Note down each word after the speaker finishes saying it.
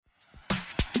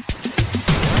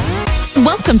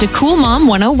Welcome to Cool Mom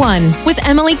 101 with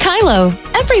Emily Kylo.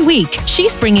 Every week,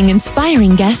 she's bringing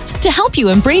inspiring guests to help you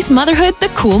embrace motherhood the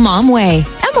cool mom way.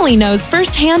 Emily knows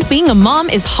firsthand being a mom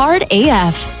is hard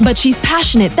AF, but she's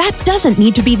passionate that doesn't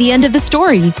need to be the end of the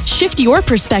story. Shift your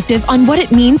perspective on what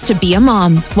it means to be a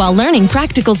mom while learning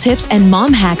practical tips and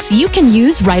mom hacks you can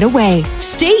use right away.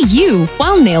 Stay you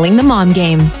while nailing the mom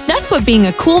game. That's what being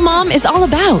a cool mom is all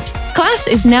about. Class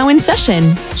is now in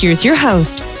session. Here's your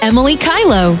host, Emily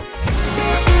Kylo.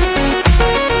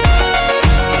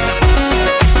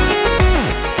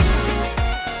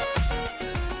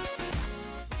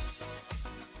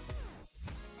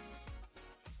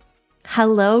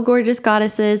 Hello, gorgeous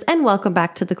goddesses, and welcome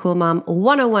back to the Cool Mom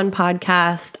 101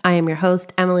 podcast. I am your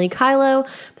host, Emily Kylo.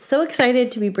 I'm so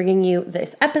excited to be bringing you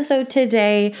this episode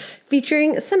today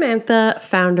featuring Samantha,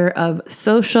 founder of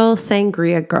Social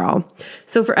Sangria Girl.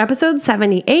 So for episode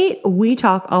 78, we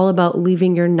talk all about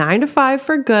leaving your 9-to-5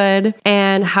 for good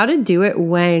and how to do it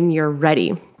when you're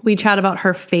ready. We chat about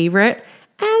her favorite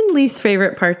and least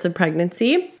favorite parts of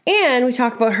pregnancy. And we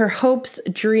talk about her hopes,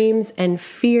 dreams, and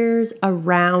fears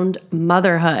around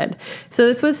motherhood. So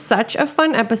this was such a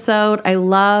fun episode. I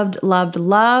loved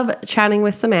chatting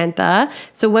with Samantha.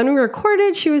 So when we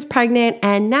recorded, she was pregnant,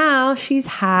 and now she's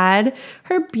had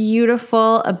her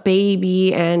beautiful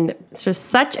baby, and it's just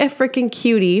such a freaking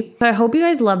cutie. So I hope you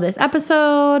guys love this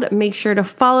episode. Make sure to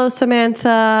follow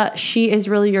Samantha. She is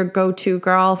really your go-to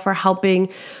girl for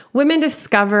helping women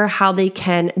discover how they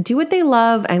can do what they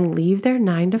love and leave their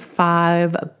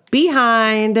 9-to-5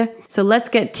 behind. So let's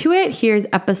get to it. Here's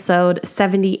episode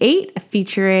 78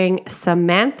 featuring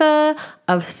Samantha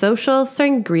of Social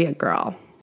Sangria Girl.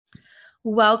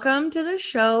 Welcome to the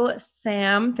show,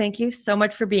 Sam. Thank you so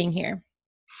much for being here.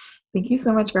 Thank you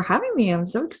so much for having me. I'm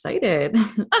so excited.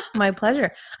 My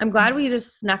pleasure. I'm glad we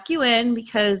just snuck you in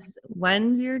because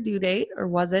when's your due date, or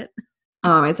was it?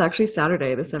 It's actually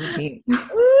Saturday, the 17th.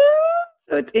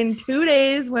 So it's in 2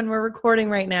 days when we're recording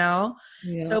right now.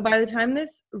 Yeah. So by the time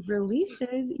this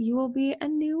releases, you will be a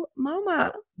new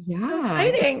mama. Yeah. So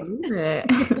exciting.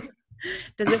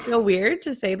 Does it feel weird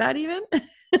to say that even?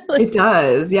 It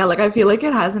does. Yeah. I feel like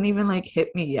it hasn't even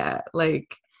hit me yet.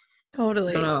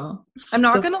 Totally. I don't know. I'm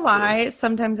not going to lie.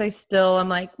 Sometimes I'm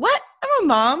like, what? I'm a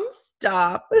mom?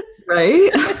 Stop.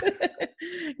 Right?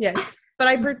 Yes. But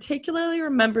I particularly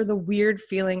remember the weird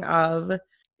feeling of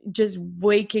just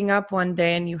waking up one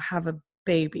day and you have a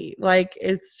baby.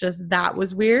 It's just, that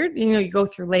was weird. You go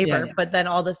through labor, but then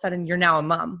all of a sudden you're now a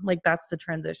mom. That's the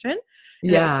transition.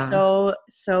 And yeah.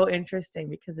 So interesting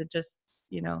because it just,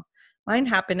 mine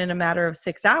happened in a matter of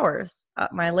 6 hours,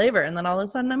 my labor. And then all of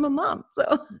a sudden I'm a mom.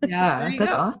 So yeah,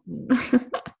 that's awesome.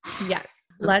 Yes.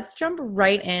 Let's jump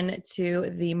right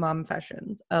into the mom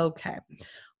fashions. Okay.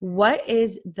 What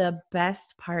is the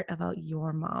best part about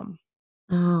your mom?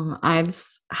 I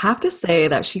have to say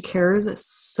that she cares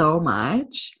so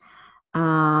much.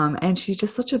 And she's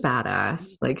just such a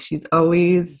badass. She's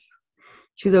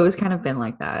always kind of been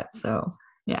like that. So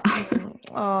yeah.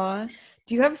 Aw.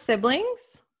 Do you have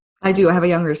siblings? I do. I have a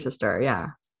younger sister. Yeah.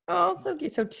 Oh, so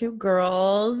cute. So 2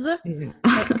 girls. Yeah.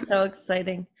 That's so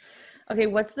exciting. Okay.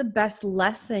 What's the best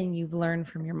lesson you've learned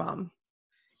from your mom?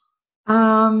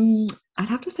 I'd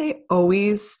have to say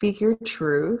always speak your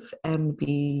truth and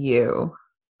be you.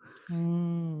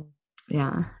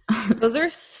 Yeah. Those are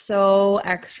so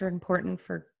extra important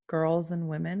for girls and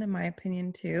women, in my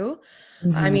opinion, too.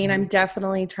 Mm-hmm. I mean, I'm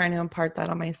definitely trying to impart that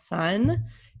on my son.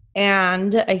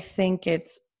 And I think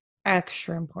it's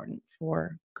extra important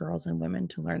for girls and women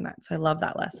to learn that. So I love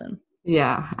that lesson.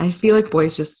 Yeah. I feel like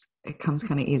boys it comes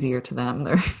kind of easier to them.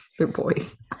 They're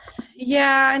boys.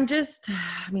 Yeah. And just,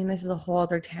 this is a whole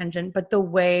other tangent, but the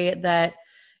way that,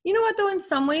 you know what, though, in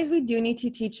some ways we do need to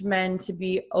teach men to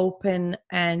be open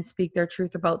and speak their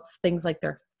truth about things like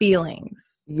their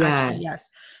feelings. Yes. Actually,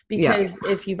 yes. Because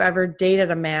if you've ever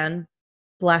dated a man,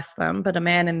 bless them, but a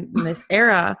man in this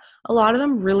era, a lot of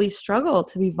them really struggle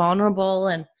to be vulnerable.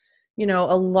 And,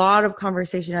 a lot of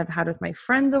conversation I've had with my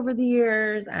friends over the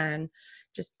years and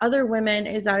just other women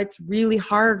is that it's really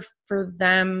hard for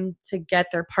them to get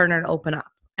their partner to open up.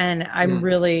 And I'm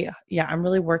really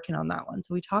working on that one.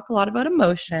 So we talk a lot about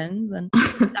emotions and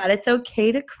that it's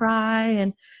okay to cry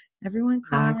and everyone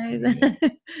cries.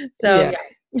 So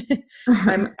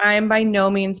I'm by no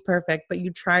means perfect, but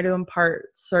you try to impart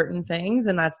certain things,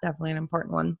 and that's definitely an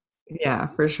important one. Yeah,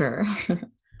 for sure.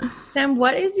 Sam,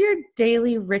 what is your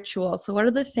daily ritual? So what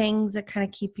are the things that kind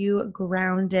of keep you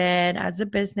grounded as a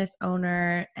business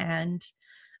owner and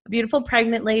a beautiful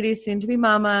pregnant lady, soon to be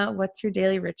mama? What's your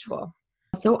daily ritual?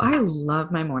 So I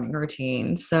love my morning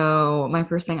routine. So my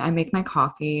first thing, I make my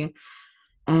coffee.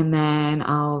 And then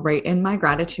I'll write in my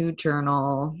gratitude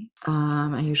journal.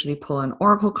 I usually pull an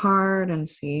oracle card and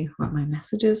see what my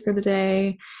message is for the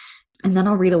day. And then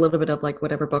I'll read a little bit of like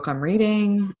whatever book I'm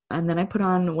reading. And then I put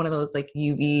on one of those like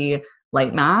UV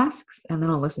light masks, and then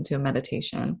I'll listen to a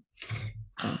meditation.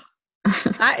 So.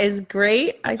 That is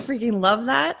great. I freaking love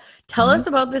that. Tell us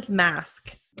about this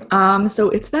mask. So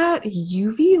it's that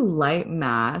UV light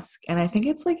mask, and I think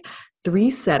it's like 3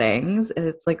 settings. And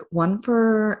it's like one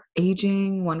for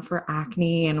aging, one for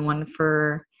acne, and one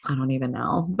for, I don't even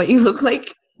know, but you look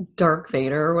like Darth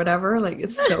Vader or whatever. Like,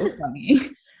 it's so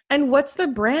funny. And what's the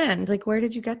brand? Like, where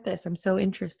did you get this? I'm so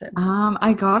interested.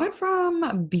 I got it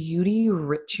from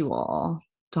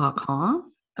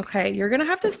beautyritual.com. Okay, you're gonna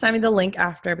have to send me the link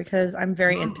after because I'm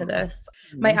very into this.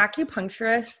 My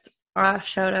acupuncturist,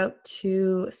 shout out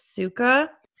to Suka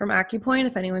from Acupoint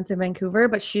if anyone's in Vancouver,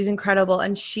 but she's incredible,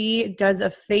 and she does a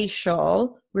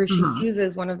facial where she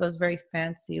uses one of those very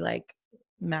fancy like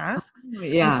masks.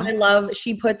 Yeah, I love,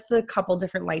 she puts the couple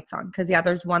different lights on because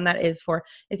there's one that is for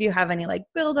if you have any like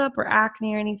buildup or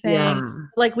acne or anything,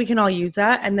 like we can all use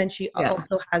that. And then she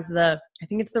also has I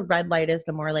think it's the red light is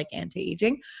the more like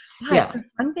anti-aging. But the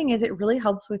fun thing is it really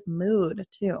helps with mood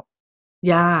too.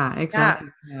 Yeah, exactly.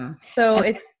 Yeah. So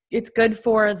it's good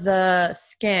for the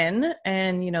skin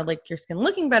and, like your skin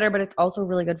looking better, but it's also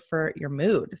really good for your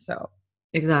mood. So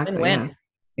exactly. win-win. Yeah,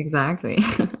 exactly.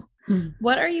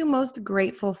 What are you most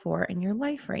grateful for in your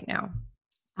life right now?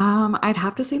 I'd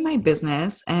have to say my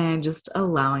business and just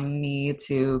allowing me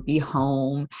to be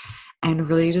home and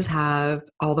really just have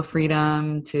all the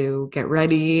freedom to get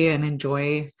ready and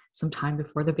enjoy some time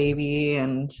before the baby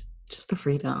and just the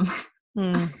freedom.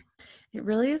 It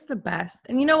really is the best.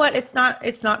 And you know what? It's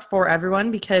not for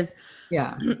everyone because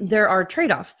there are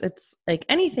trade-offs. It's like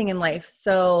anything in life.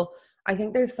 So I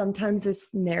think there's sometimes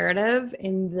this narrative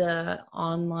in the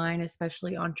online,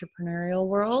 especially entrepreneurial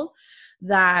world,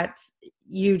 that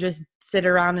you just sit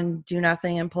around and do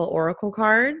nothing and pull oracle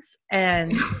cards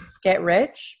and get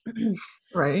rich.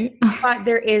 Right. But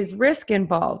there is risk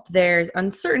involved. There's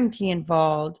uncertainty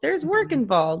involved. There's work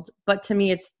involved. But to me,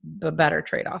 it's the better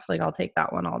trade-off. Like I'll take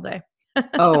that one all day.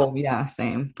 Oh, yeah,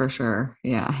 same for sure.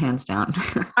 Yeah, hands down.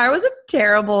 I was a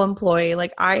terrible employee.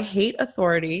 Like I hate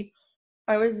authority.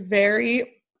 I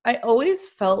always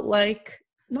felt like,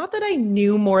 not that I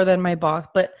knew more than my boss,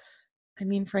 but I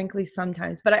mean, frankly,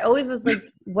 sometimes, but I always was like,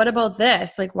 what about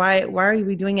this? Like, why are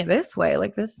we doing it this way?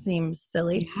 Like, this seems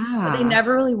silly. But they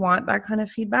never really want that kind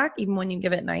of feedback, even when you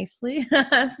give it nicely.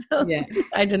 So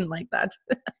I didn't like that.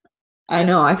 I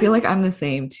know. I feel like I'm the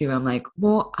same too. I'm like,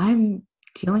 well, I'm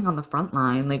dealing on the front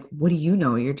line. Like, what do you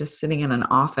know? You're just sitting in an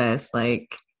office.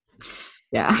 Like,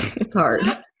 yeah, it's hard.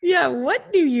 Yeah,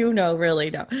 what do you know really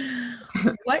know?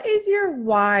 What is your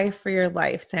why for your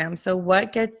life, Sam? So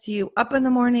what gets you up in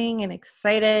the morning and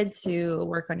excited to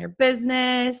work on your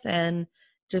business and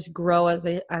just grow as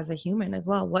a human as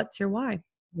well? What's your why?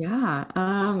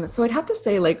 Yeah. So I'd have to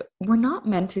say, like, we're not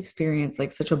meant to experience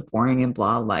like such a boring and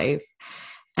blah life.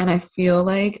 And I feel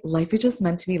like life is just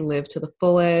meant to be lived to the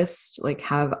fullest, like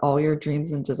have all your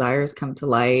dreams and desires come to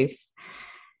life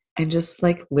and just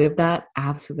like live that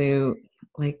absolute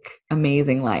like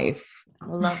amazing life. I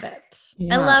love it.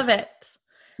 I love it.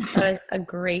 That is a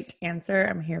great answer.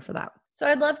 I'm here for that. So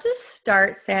I'd love to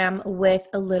start, Sam, with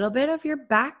a little bit of your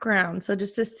background. So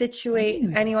just to situate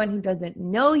anyone who doesn't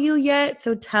know you yet.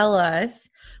 So tell us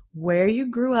where you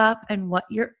grew up and what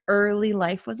your early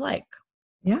life was like.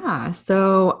 Yeah.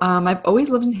 So I've always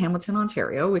lived in Hamilton,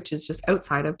 Ontario, which is just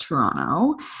outside of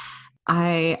Toronto.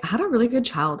 I had a really good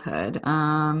childhood.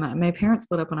 My parents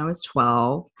split up when I was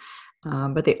 12.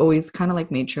 But they always kind of like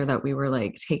made sure that we were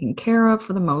like taken care of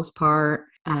for the most part.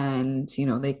 And,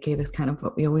 they gave us kind of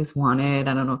what we always wanted.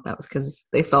 I don't know if that was because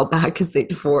they felt bad because they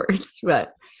divorced,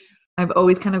 but I've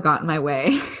always kind of gotten my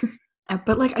way.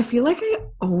 But like, I feel like I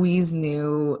always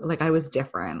knew like I was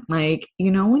different. Like,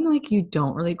 when like you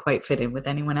don't really quite fit in with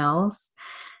anyone else.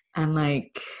 And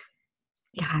like,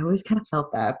 I always kind of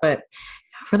felt that. But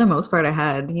for the most part, I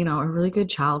had, a really good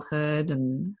childhood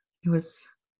and it was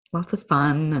lots of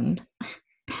fun and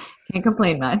can't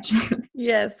complain much.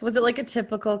 Yes. Was it like a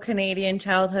typical Canadian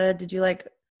childhood? Did you like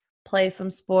play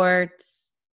some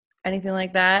sports? Anything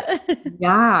like that?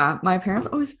 Yeah. My parents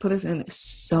always put us in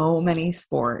so many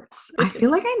sports. I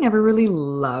feel like I never really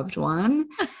loved one,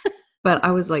 but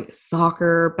I was like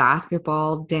soccer,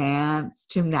 basketball, dance,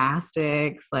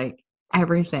 gymnastics, like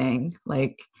everything.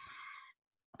 Like,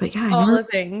 but yeah, all the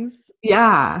things.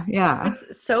 Yeah.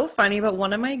 It's so funny, but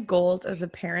one of my goals as a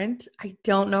parent, I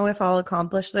don't know if I'll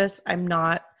accomplish this. I'm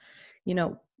not,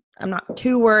 I'm not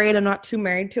too worried. I'm not too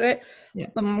married to it. Yeah.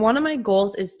 One of my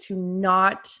goals is to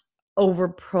not over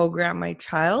program my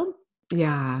child.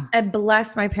 Yeah. I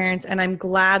bless my parents, and I'm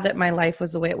glad that my life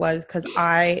was the way it was, because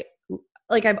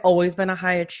I've always been a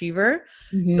high achiever.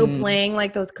 So playing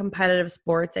like those competitive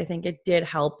sports, I think it did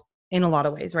help in a lot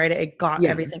of ways, right? It got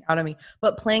everything out of me.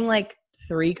 But playing like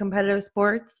 3 competitive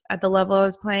sports at the level I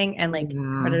was playing, and like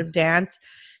competitive dance,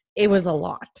 it was a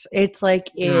lot. It's like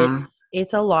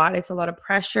it's a lot. It's a lot of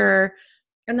pressure.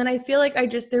 And then I feel like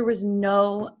there was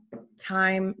no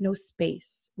time, no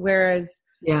space. Whereas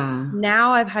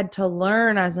now I've had to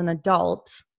learn as an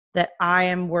adult that I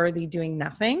am worthy doing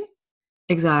nothing.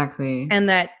 Exactly. And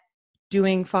that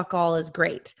doing fuck all is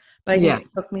great. But I think it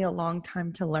took me a long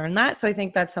time to learn that. So I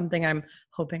think that's something I'm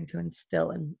hoping to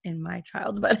instill in my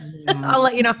child. But I'll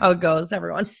let you know how it goes,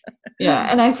 everyone. Yeah.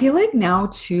 And I feel like now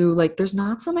too, like there's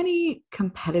not so many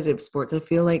competitive sports. I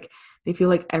feel like they feel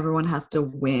like everyone has to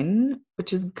win,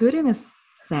 which is good in a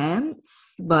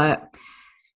sense, but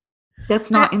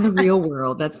that's not in the real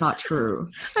world. That's not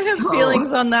true. I have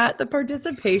feelings on that. The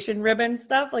participation ribbon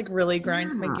stuff like really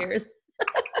grinds my gears.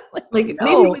 Like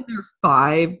maybe when they're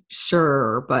 5,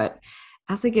 sure, but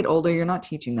as they get older, you're not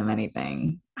teaching them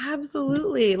anything.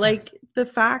 Absolutely. Like the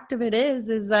fact of it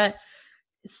is that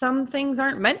some things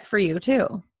aren't meant for you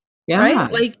too. Yeah.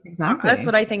 Right? Like exactly. That's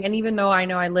what I think. And even though I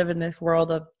know I live in this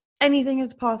world of anything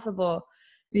is possible.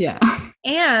 Yeah.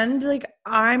 And like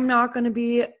I'm not going to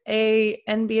be a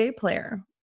NBA player.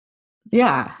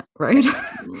 Yeah, right.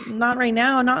 Not right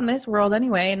now, not in this world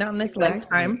anyway, not in this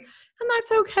lifetime. And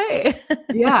that's okay.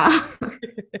 Yeah.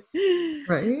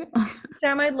 Right.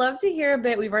 Sam, I'd love to hear a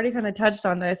bit. We've already kind of touched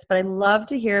on this, but I'd love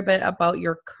to hear a bit about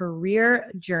your career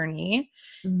journey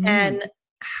and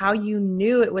how you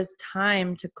knew it was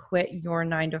time to quit your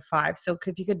 9-to-5. So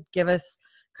if you could give us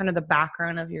kind of the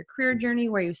background of your career journey,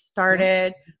 where you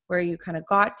started, where you kind of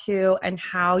got to, and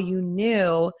how you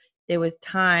knew it was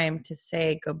time to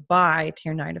say goodbye to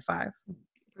your 9-to-5.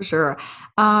 For sure.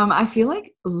 I feel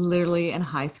like literally in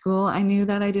high school, I knew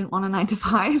that I didn't want a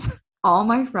 9-to-5. All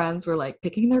my friends were like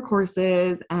picking their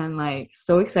courses and like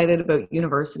so excited about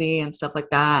university and stuff like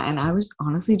that. And I was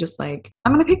honestly just like,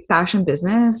 I'm going to pick fashion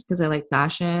business because I like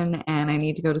fashion and I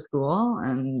need to go to school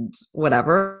and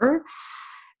whatever.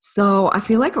 So I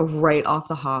feel like right off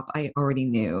the hop, I already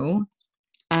knew.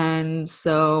 And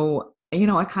so,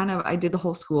 I did the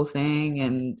whole school thing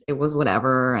and it was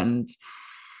whatever. And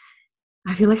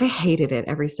I feel like I hated it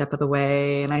every step of the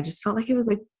way. And I just felt like it was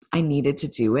like, I needed to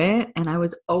do it. And I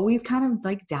was always kind of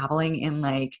like dabbling in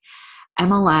like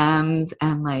MLMs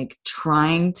and like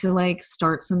trying to like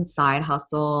start some side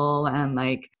hustle. And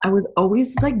like, I was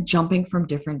always like jumping from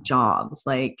different jobs.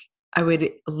 Like I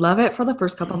would love it for the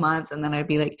first couple months. And then I'd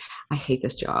be like, I hate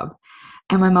this job.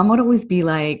 And my mom would always be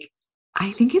like,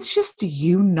 I think it's just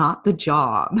you, not the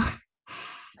job.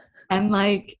 And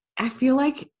like, I feel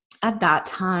like at that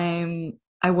time,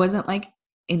 I wasn't like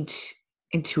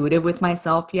intuitive with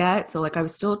myself yet. So like, I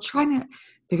was still trying to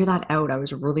figure that out. I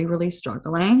was really, really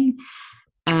struggling.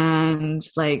 And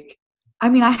like, I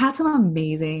mean, I had some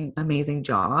amazing, amazing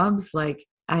jobs. Like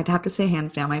I'd have to say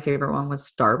hands down, my favorite one was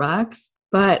Starbucks.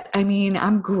 But I mean,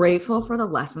 I'm grateful for the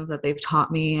lessons that they've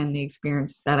taught me and the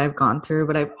experience that I've gone through.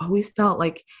 But I've always felt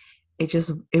like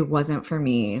it wasn't for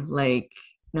me. Like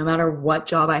no matter what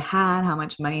job I had, how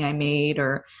much money I made,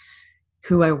 or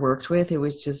who I worked with, it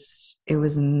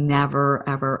was never,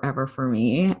 ever, ever for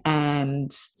me.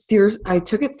 And I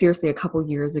took it seriously a couple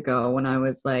years ago when I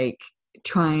was like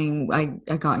I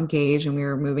got engaged and we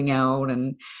were moving out,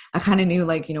 and I kind of knew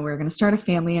like, we were going to start a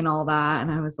family and all that. And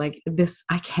I was like,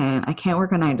 I can't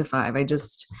work a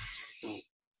 9-to-5.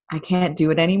 I can't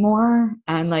do it anymore.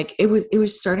 And like, it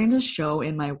was starting to show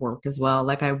in my work as well.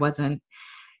 Like I wasn't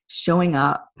showing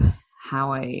up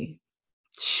how I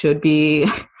should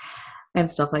be and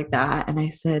stuff like that. And I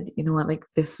said, you know what, like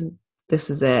this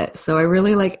is it. So I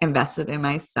really like invested in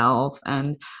myself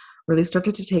and really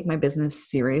started to take my business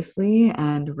seriously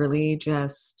and really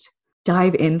just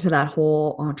dive into that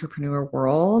whole entrepreneur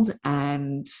world.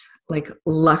 And like,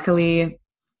 luckily,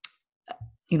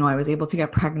 I was able to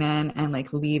get pregnant and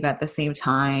like leave at the same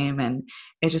time. And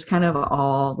it just kind of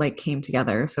all like came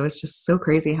together. So it's just so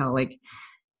crazy how like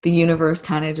the universe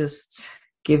kind of just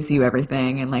gives you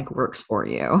everything and like works for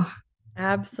you.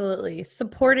 Absolutely.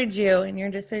 Supported you in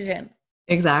your decision.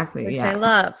 Exactly. Which I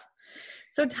love.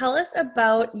 So tell us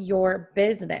about your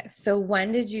business. So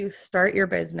when did you start your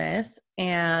business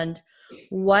and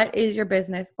what is your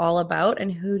business all about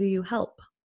and who do you help?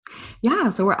 Yeah,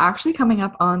 so we're actually coming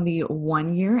up on the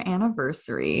 1-year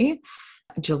anniversary.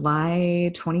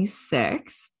 July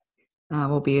 26th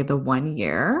will be the 1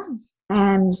 year.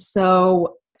 And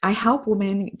so I help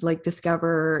women like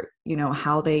discover, you know,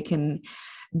 how they can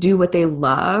do what they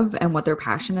love and what they're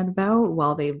passionate about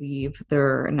while they leave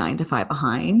their 9 to 5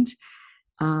 behind.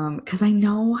 Because I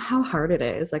know how hard it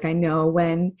is. Like I know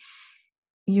when,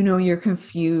 you know, you're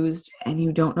confused and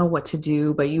you don't know what to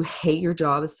do, but you hate your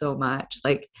job so much.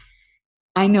 Like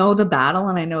I know the battle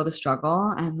and I know the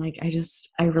struggle. And like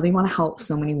I really want to help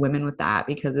so many women with that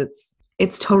because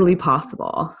it's totally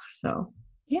possible. So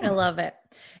I yeah. love it.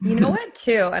 You know what,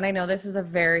 too? And I know this is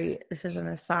an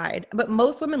aside, but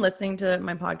most women listening to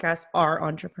my podcast are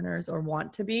entrepreneurs or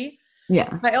want to be.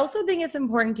 Yeah. I also think it's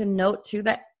important to note too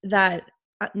that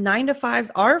 9 to 5s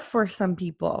are for some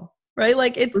people, right?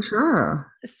 Like it's For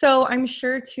sure. so I'm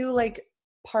sure too, like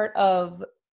part of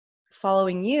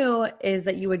following you is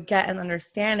that you would get an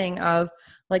understanding of,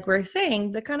 like we're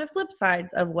saying, the kind of flip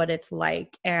sides of what it's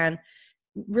like and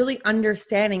really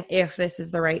understanding if this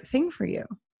is the right thing for you.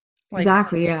 Like,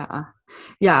 Exactly. Yeah.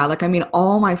 Yeah. Like, I mean,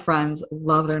 all my friends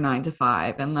love their 9 to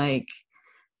 5 and like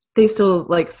they still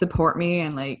like support me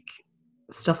and like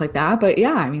stuff like that. But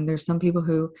yeah, I mean, there's some people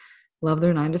who love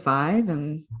their 9 to 5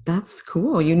 and that's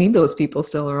cool. You need those people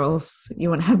still or else you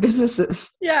wouldn't have businesses.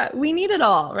 yeah, we need it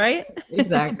all, right?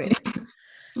 Exactly.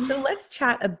 So let's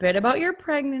chat a bit about your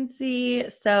pregnancy.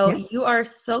 So Yeah. you are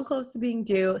so close to being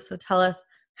due. So tell us,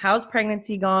 how's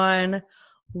pregnancy gone?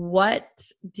 What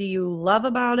do you love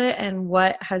about it? And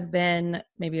what has been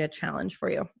maybe a challenge for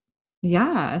you?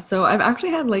 Yeah. So I've actually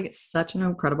had like such an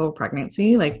incredible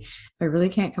pregnancy. Like I really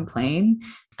can't complain.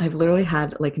 I've literally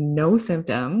had like no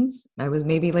symptoms. I was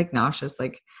maybe like nauseous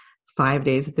like 5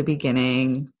 days at the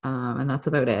beginning. And that's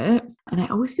about it. And I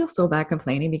always feel so bad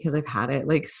complaining because I've had it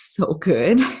like so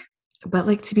good. But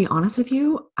like to be honest with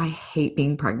you, I hate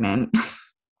being pregnant.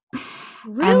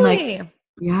 And like, Really?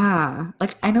 yeah,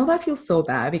 like I know that feels so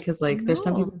bad because like there's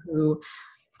some people No. who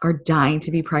are dying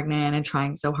to be pregnant and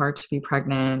trying so hard to be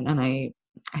pregnant. And I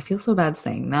feel so bad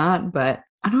saying that, but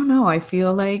I don't know. I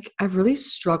feel like I've really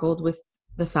struggled with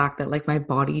the fact that like my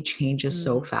body changes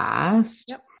so Mm. fast.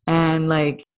 Yep. And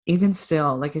like even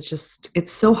still, like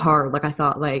it's so hard. Like I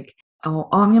thought like, oh,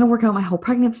 I'm gonna work out my whole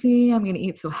pregnancy. I'm gonna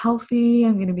eat so healthy.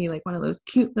 I'm gonna be like one of those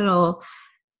cute little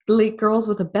like girls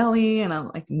with a belly. And I'm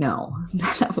like, no,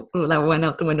 that went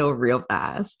out the window real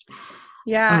fast.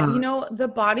 Yeah, Um, the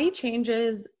body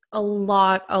changes a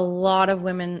lot of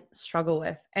women struggle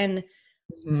with. And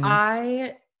mhm.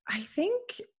 I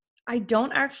think I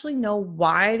don't actually know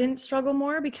why I didn't struggle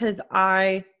more because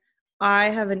I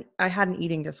had an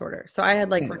eating disorder. So I had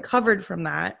like Yeah. recovered from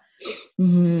that, but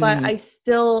Mhm. I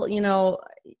still,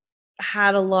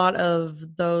 had a lot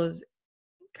of those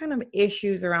kind of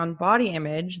issues around body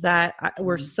image that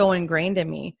were so ingrained in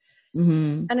me.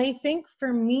 Mhm. And I think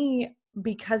for me,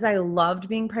 because I loved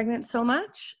being pregnant so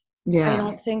much, I Yeah.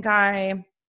 don't think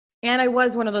and I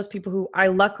was one of those people who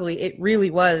luckily, it really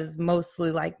was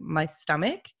mostly like my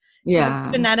stomach.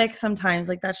 Yeah. Genetic sometimes,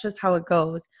 like that's just how it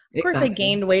goes. Of course, I Exactly.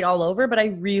 gained weight all over, but I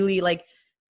really like,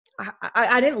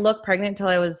 I didn't look pregnant until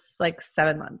I was like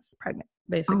 7 months pregnant, Oh,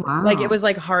 basically. Like it wow. was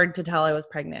like hard to tell I was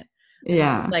pregnant. I just looked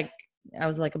Yeah. like I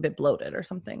was like a bit bloated or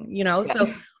something, Yeah.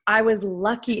 So I was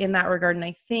lucky in that regard. And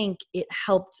I think it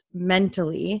helped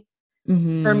mentally for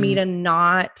me Mhm. to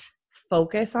not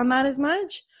focus on that as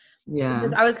much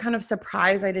because Yeah. I was kind of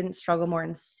surprised I didn't struggle more.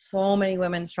 And so many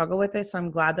women struggle with this. So I'm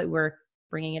glad that we're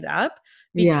bringing it up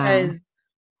Yeah. because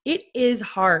it is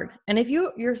hard. And if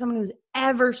you're someone who's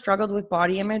ever struggled with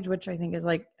body image, which I think is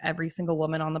like every single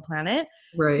woman on the planet,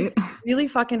 Right. it's really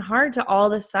fucking hard to all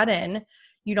of a sudden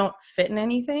you don't fit in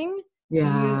anything.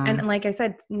 Yeah. And like I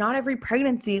said, not every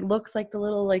pregnancy looks like the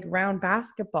little like round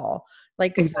basketball.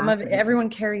 Like Exactly. everyone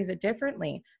carries it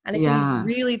differently. And it can be Yeah.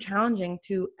 really challenging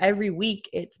to every week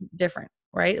it's different,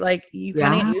 right? Like you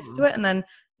kind of get Yeah. used to it and then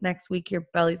next week your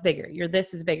belly's bigger. Your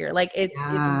this is bigger. Like it's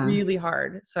Yeah. really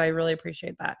hard. So I really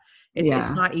appreciate that. It's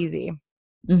Yeah. not easy.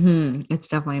 It's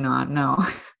definitely not. No.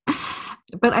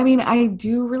 But I mean, I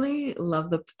do really love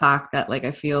the fact that like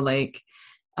I feel like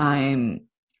I'm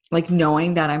like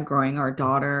knowing that I'm growing our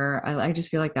daughter. I just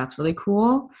feel like that's really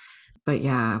cool. But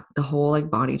yeah, the whole like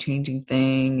body changing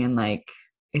thing and like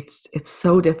it's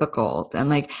so difficult. And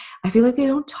like I feel like they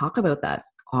don't talk about that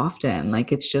often.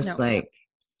 Like it's just No. like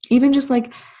even just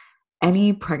like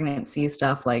any pregnancy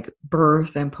stuff like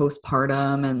birth and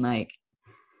postpartum and like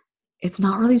it's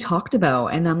not really talked about.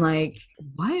 And I'm like,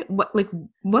 what like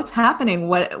what's happening?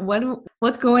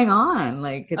 What's going on?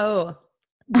 Like it's Oh,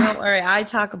 don't worry. I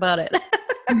talk about it.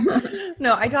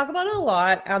 No, I talk about it a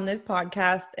lot on this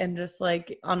podcast and just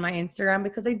like on my Instagram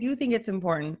because I do think it's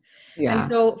important. And Yeah.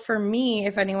 so for me,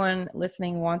 if anyone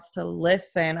listening wants to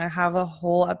listen, I have a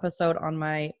whole episode on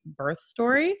my birth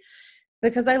story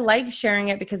because I like sharing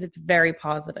it because it's very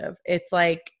positive. It's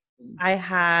like I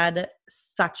had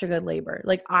such a good labor.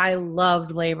 Like I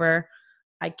loved labor.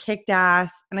 I kicked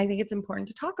ass. And I think it's important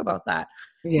to talk about that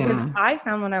because Yeah. I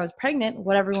found when I was pregnant,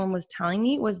 what everyone was telling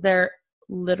me was their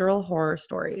literal horror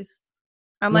stories.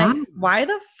 I'm Yeah. like, why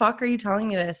the fuck are you telling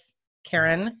me this,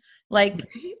 Karen? Like,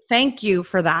 Right? thank you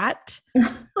for that.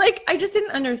 Like, I just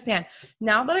didn't understand.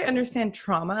 Now that I understand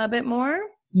trauma a bit more,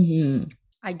 Mhm.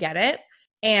 I get it.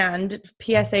 And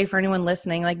PSA for anyone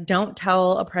listening, like, don't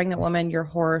tell a pregnant woman your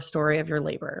horror story of your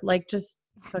labor. Like, just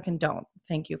fucking don't.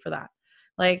 Thank you for that.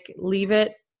 Like, leave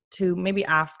it to maybe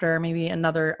after, maybe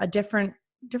a different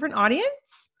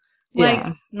audience. Like,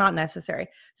 Yeah. not necessary.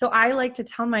 So I like to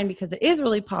tell mine because it is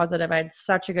really positive. I had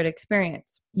such a good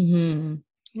experience. Mhm.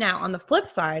 Now, on the flip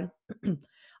side,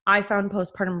 I found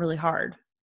postpartum really hard.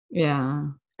 Yeah.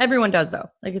 Everyone does though.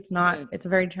 Like it's Mhm. a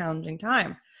very challenging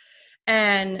time.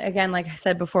 And again, like I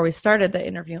said before we started the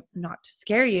interview, not to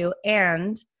scare you.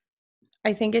 And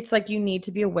I think it's like you need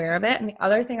to be aware of it. And the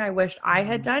other thing I wished I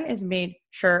had done is made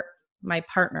sure my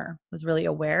partner was really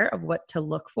aware of what to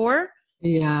look for.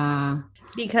 Yeah.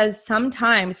 Because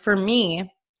sometimes for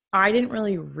me, I didn't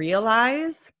really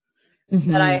realize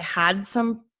that I Mhm. had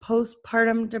some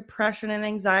postpartum depression and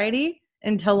anxiety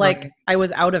until like Right. I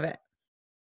was out of it.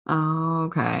 Oh,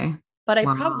 okay. But I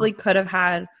Wow. probably could have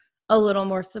had a little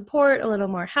more support, a little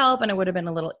more help, and it would have been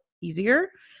a little easier.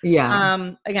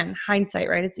 Yeah. Again, hindsight,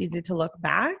 right? It's easy to look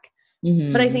back.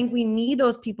 But I Mhm. think we need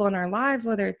those people in our lives,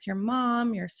 whether it's your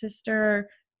mom, your sister,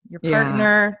 your Yeah.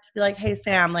 partner, to be like, hey,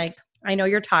 Sam, like, I know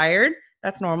you're tired.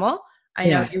 That's normal. I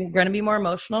know Yeah. you're going to be more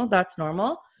emotional. That's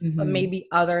normal. But Mhm. maybe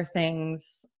other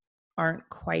things aren't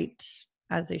quite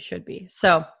as they should be.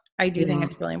 So I do think Yeah.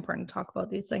 it's really important to talk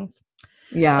about these things.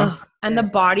 Yeah. Ugh. And the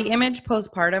body image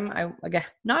postpartum, again,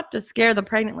 not to scare the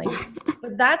pregnant lady,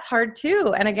 but that's hard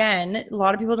too. And again, a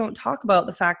lot of people don't talk about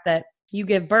the fact that you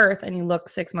give birth and you look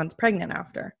 6 months pregnant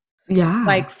after, Yeah.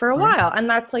 like for a Right. while. And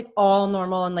that's like all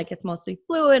normal and like it's mostly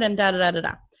fluid and da da da da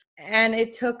da. And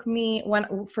it took me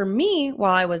for me,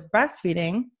 while I was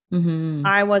breastfeeding, Mhm.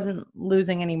 I wasn't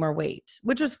losing any more weight,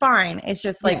 which was fine. It's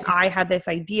just like Yeah. I had this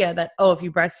idea that, oh, if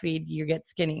you breastfeed, you get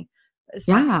skinny. It's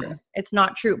not Yeah. true. It's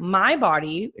not true. My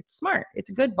body, it's smart. It's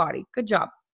a good body. Good job.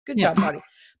 Good Yeah. job, body.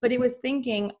 But it was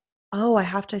thinking, oh, I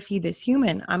have to feed this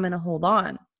human. I'm going to hold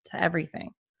on to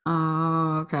everything.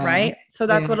 Oh, okay. Right. So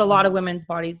that's Yeah. what a lot of women's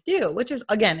bodies do, which is,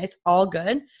 again, it's all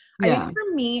good. I think Yeah.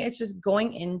 for me, it's just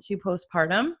going into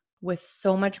postpartum with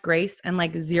so much grace and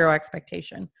like zero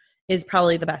expectation is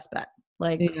probably the best bet.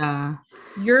 Like, Yeah.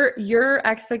 your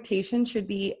expectation should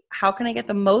be, how can I get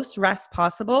the most rest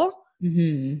possible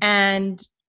Mhm. and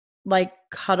like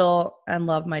cuddle and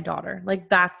love my daughter? Like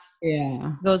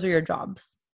Yeah. those are your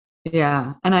jobs.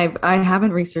 Yeah. And I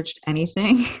haven't researched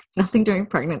anything, nothing during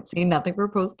pregnancy, nothing for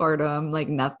postpartum, like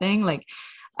nothing. Like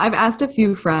I've asked a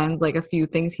few friends, like a few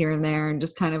things here and there, and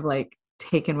just kind of like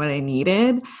taken what I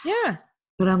needed. Yeah.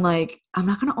 But I'm like, I'm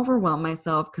not going to overwhelm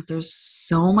myself because there's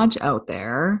so much out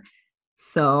there.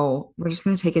 So we're just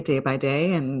going to take it day by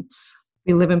day, and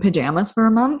we live in pajamas for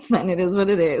a month, and it is what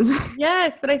it is.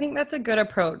 Yes, but I think that's a good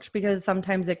approach because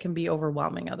sometimes it can be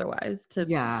overwhelming otherwise to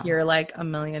Yeah. hear like a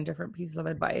million different pieces of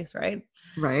advice, right?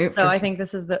 Right. So For I sure. think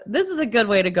this is a good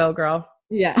way to go, girl.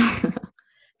 Yeah.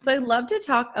 So I'd love to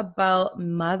talk about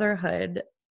motherhood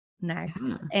next.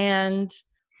 Yeah. And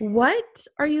what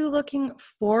are you looking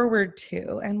forward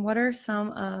to? And what are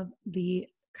some of the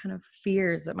kind of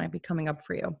fears that might be coming up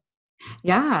for you?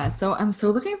 Yeah. So I'm so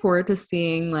looking forward to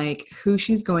seeing like who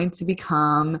she's going to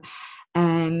become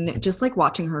and just like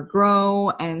watching her grow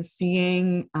and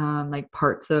seeing like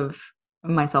parts of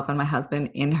myself and my husband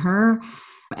in her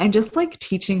and just like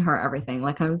teaching her everything.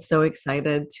 Like I'm so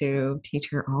excited to teach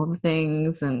her all the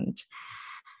things and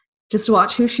just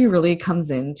watch who she really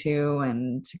comes into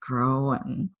and to grow.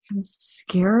 And I'm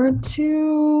scared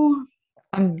to.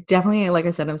 I'm definitely, like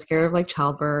I said, I'm scared of like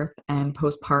childbirth and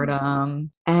postpartum.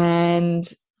 And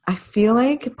I feel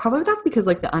like probably that's because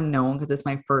like the unknown, because it's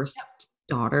my first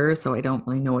daughter. So I don't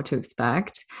really know what to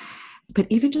expect. But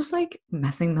even just like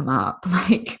messing them up,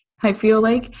 like I feel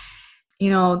like,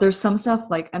 there's some stuff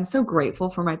like I'm so grateful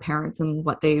for my parents and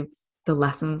the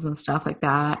lessons and stuff like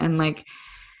that. And like,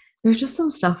 there's just some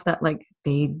stuff that like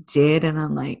they did. And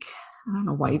I'm like, I don't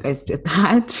know why you guys did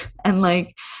that. And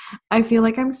like, I feel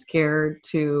like I'm scared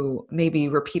to maybe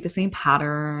repeat the same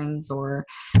patterns or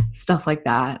stuff like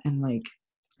that and like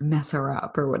mess her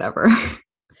up or whatever.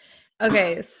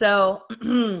 Okay, so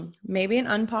maybe an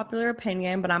unpopular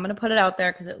opinion, but I'm going to put it out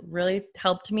there because it really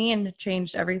helped me and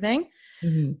changed everything.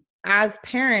 Mhm. As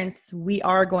parents, we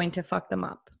are going to fuck them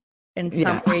up in some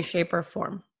Yeah. way, shape, or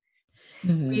form. We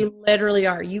Mhm. literally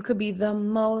are. You could be the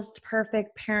most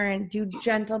perfect parent, do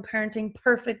gentle parenting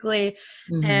perfectly,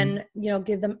 Mhm. and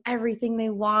give them everything they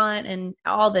want and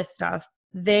all this stuff.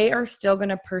 They are still going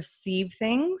to perceive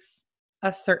things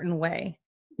a certain way,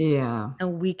 Yeah.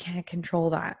 and we can't control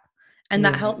that. And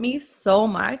that Yeah. helped me so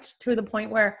much to the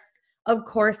point where, of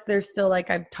course, there's still, like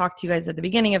I've talked to you guys at the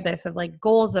beginning of this, of like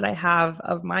goals that I have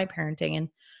of my parenting and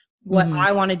what Mhm.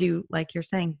 I want to do, like you're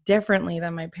saying, differently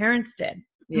than my parents did.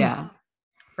 Yeah.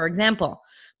 For example,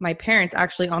 my parents,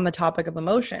 actually, on the topic of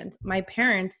emotions, my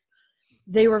parents,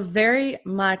 they were very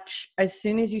much, as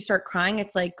soon as you start crying,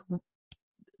 it's like,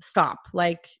 stop,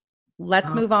 like,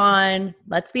 let's Oh, move on,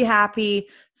 let's be happy.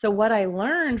 So what I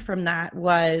learned from that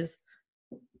was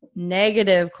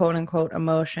negative, quote unquote,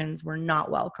 emotions were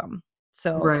not welcome.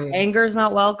 So right. anger is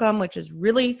not welcome, which is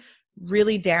really,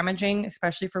 really damaging,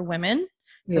 especially for women,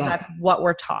 because Yeah. that's what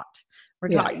we're taught. We're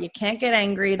Yeah. taught you can't get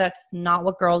angry. That's not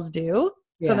what girls do.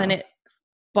 So then Yeah. it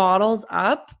bottles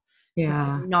up, which is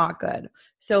Yeah. not good.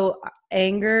 So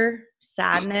anger,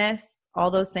 sadness, all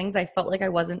those things, I felt like I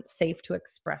wasn't safe to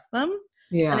express them.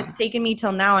 And Yeah. it's taken me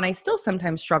till now, and I still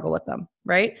sometimes struggle with them,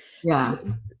 right? Yeah.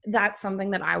 So that's something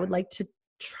that I would like to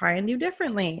try and do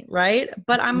differently, right?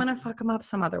 But I'm going to fuck them up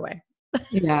some other way.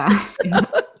 Yeah.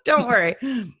 Don't worry. For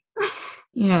me,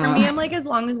 Yeah. I'm like, as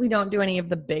long as we don't do any of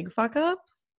the big fuck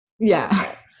ups,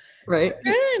 Yeah. Right.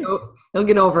 good. He'll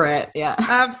get over it. Yeah.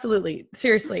 Absolutely.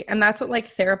 Seriously. And that's what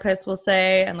like therapists will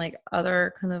say and like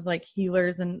other kind of like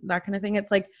healers and that kind of thing.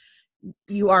 It's like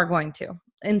you are going to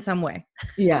in some way.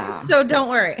 Yeah. So don't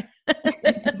worry.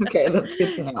 Okay, that's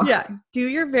good to know. Yeah. Do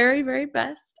your very, very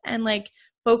best and like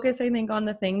focus, I think, on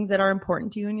the things that are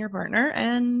important to you and your partner.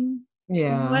 And you know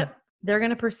Yeah. what? They're going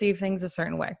to perceive things a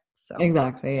certain way. So.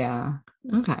 Exactly. Yeah.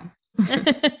 Okay.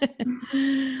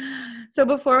 So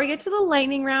before we get to the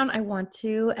lightning round, I want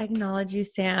to acknowledge you,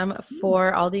 Sam,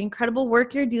 for all the incredible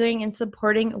work you're doing in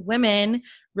supporting women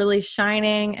really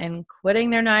shining and quitting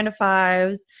their 9 to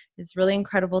 5s. It's really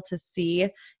incredible to see.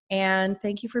 And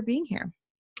thank you for being here.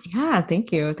 Yeah,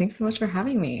 thank you. Thanks so much for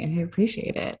having me. I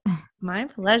appreciate it. My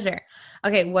pleasure.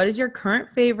 Okay, what is your current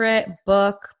favorite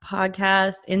book,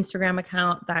 podcast, Instagram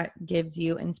account that gives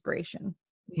you inspiration?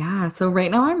 Yeah, so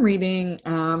right now I'm reading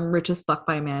Rich as Fuck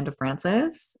by Amanda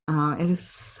Francis. It is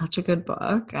such a good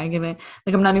book. I give it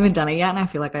like I'm not even done it yet, and I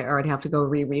feel like I already have to go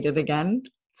reread it again.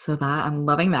 So that I'm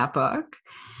loving that book.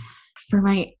 For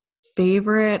my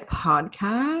favorite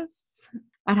podcasts,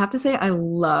 I'd have to say I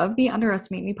love the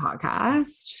Underestimate Me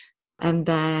podcast. And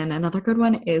then another good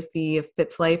one is the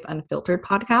Fitz Life Unfiltered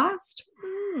podcast.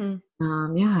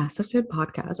 Yeah, such a good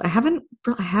podcast. I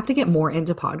have to get more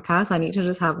into podcasts. I need to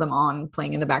just have them on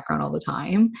playing in the background all the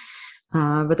time.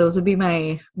 But those would be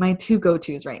my two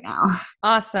go-tos right now.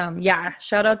 Awesome. Yeah.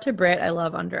 Shout out to Britt. I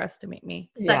love Underestimate Me.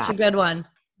 Such Yeah. a good one.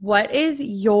 What is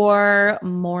your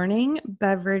morning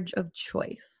beverage of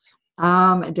choice?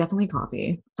 Definitely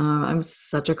coffee. I'm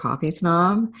such a coffee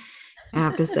snob. I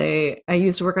have to say, I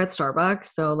used to work at Starbucks,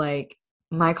 so like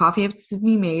my coffee has to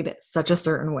be made such a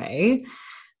certain way.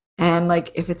 And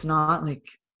like if it's not, like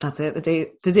that's it.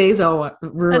 The day's all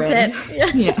ruined. That's it.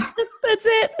 Yeah. Yeah. That's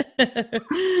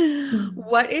it.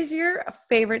 What is your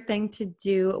favorite thing to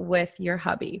do with your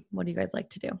hubby? What do you guys like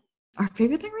to do? Our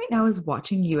favorite thing right now is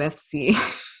watching UFC.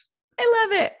 I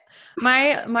love it.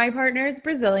 My partner is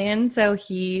Brazilian, so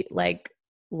he like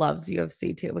loves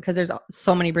UFC too because there's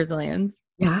so many Brazilians.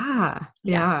 Yeah.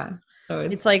 Yeah. So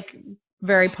It's like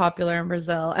very popular in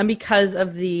Brazil. And because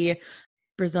of the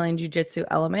Brazilian jiu-jitsu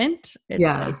element, it's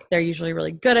yeah. like they're usually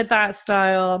really good at that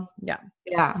style. Yeah.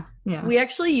 Yeah. Yeah. We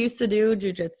actually used to do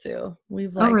jiu-jitsu.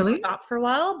 We've Oh, like really? stopped for a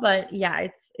while, but yeah,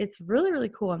 it's really, really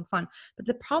cool and fun. But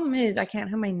the problem is I can't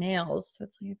have my nails. So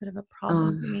it's like a bit of a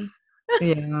problem for me.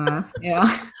 Yeah.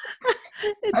 Yeah.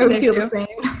 It's I an would feel the issue. same.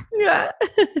 Yeah.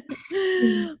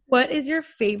 What is your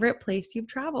favorite place you've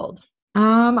traveled?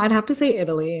 I'd have to say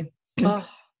Italy. Oh,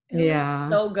 Italy is Yeah.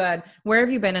 so good. Where have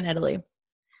you been in Italy?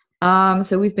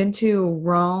 So we've been to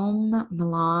Rome,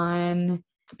 Milan,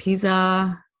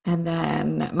 Pisa, and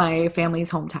then my family's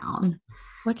hometown.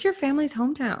 What's your family's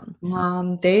hometown?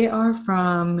 They are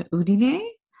from Udine.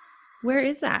 Where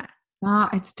is that?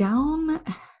 It's down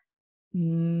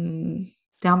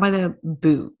by the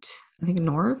Boot. I think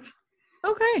north.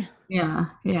 Okay. Yeah,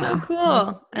 So yeah. cool.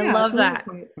 I Yeah, love it's a little that.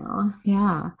 quiet town.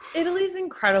 Yeah. Italy's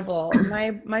incredible.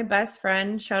 My best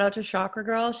friend, shout out to Chakra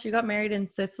Girl, she got married in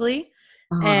Sicily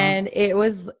Uh-huh. and it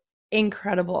was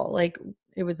incredible. Like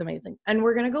It was amazing. And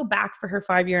we're going to go back for her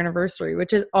 5-year anniversary,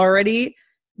 which is already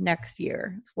next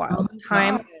year. It's wild. Oh,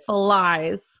 Time God.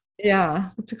 flies. Yeah,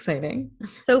 that's exciting.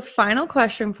 So final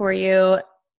question for you.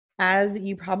 As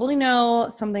you probably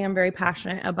know, something I'm very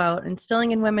passionate about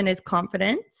instilling in women is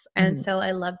confidence. And so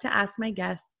I love to ask my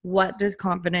guests, what does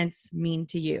confidence mean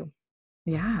to you?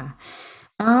 Yeah.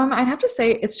 I'd have to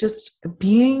say it's just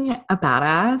being a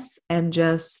badass and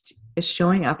just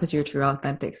showing up as your true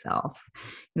authentic self.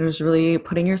 Just really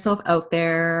putting yourself out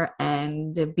there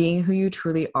and being who you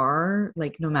truly are,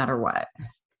 like no matter what.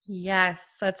 Yes,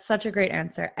 that's such a great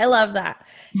answer. I love that.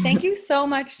 Thank you so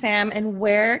much, Sam. And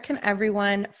where can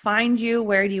everyone find you?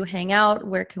 Where do you hang out?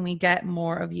 Where can we get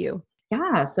more of you?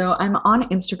 Yeah, so I'm on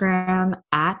Instagram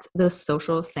at the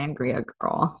Social Sangria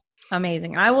Girl.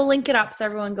 Amazing. I will link it up so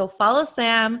everyone go follow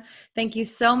Sam. Thank you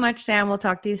so much, Sam. We'll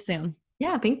talk to you soon.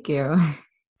 Yeah, thank you.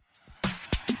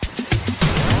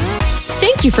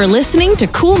 Thank you for listening to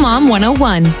Cool Mom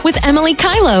 101 with Emily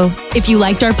Kylo. If you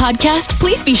liked our podcast,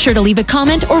 please be sure to leave a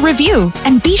comment or review,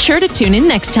 and be sure to tune in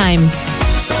next time.